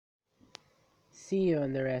See you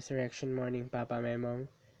on the resurrection morning, Papa Memong.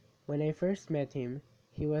 When I first met him,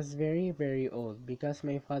 he was very, very old because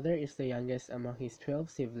my father is the youngest among his 12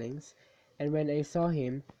 siblings, and when I saw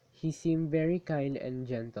him, he seemed very kind and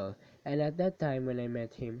gentle, and at that time when I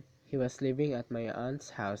met him, he was living at my aunt's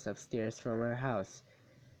house upstairs from our house.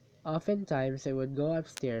 Oftentimes I would go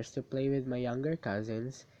upstairs to play with my younger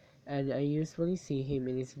cousins, and I usually see him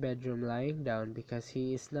in his bedroom lying down because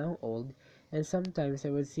he is now old, and sometimes I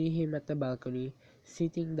would see him at the balcony,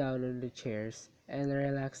 sitting down on the chairs, and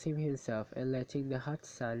relaxing himself and letting the hot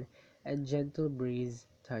sun and gentle breeze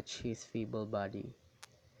touch his feeble body.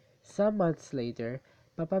 Some months later,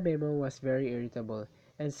 Papa Memo was very irritable,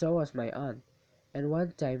 and so was my aunt, and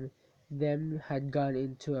one time them had gone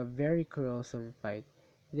into a very quarrelsome fight.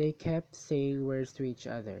 They kept saying words to each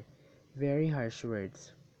other, very harsh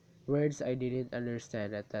words, words I didn't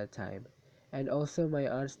understand at that time. And also my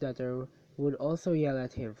aunt's daughter would also yell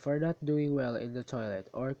at him for not doing well in the toilet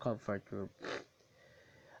or comfort room.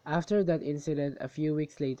 After that incident, a few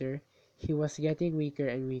weeks later, he was getting weaker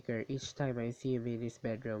and weaker each time I see him in his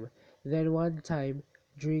bedroom. Then one time,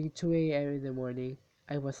 during 2 a.m. in the morning,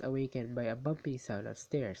 I was awakened by a bumping sound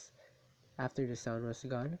upstairs. After the sound was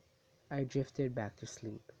gone, I drifted back to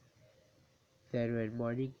sleep. Then when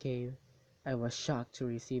morning came, I was shocked to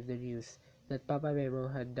receive the news that Papa Memo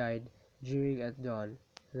had died during at dawn,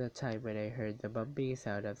 the time when I heard the bumping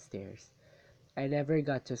sound upstairs. I never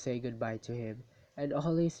got to say goodbye to him, and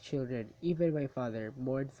all his children, even my father,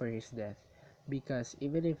 mourned for his death, because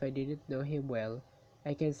even if I didn't know him well,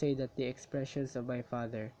 I can say that the expressions of my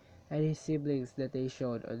father and his siblings that they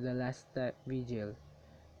showed on the last night vigil,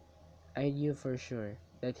 I knew for sure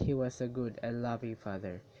that he was a good and loving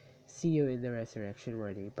father. See you in the resurrection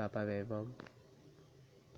morning, Papa Memong.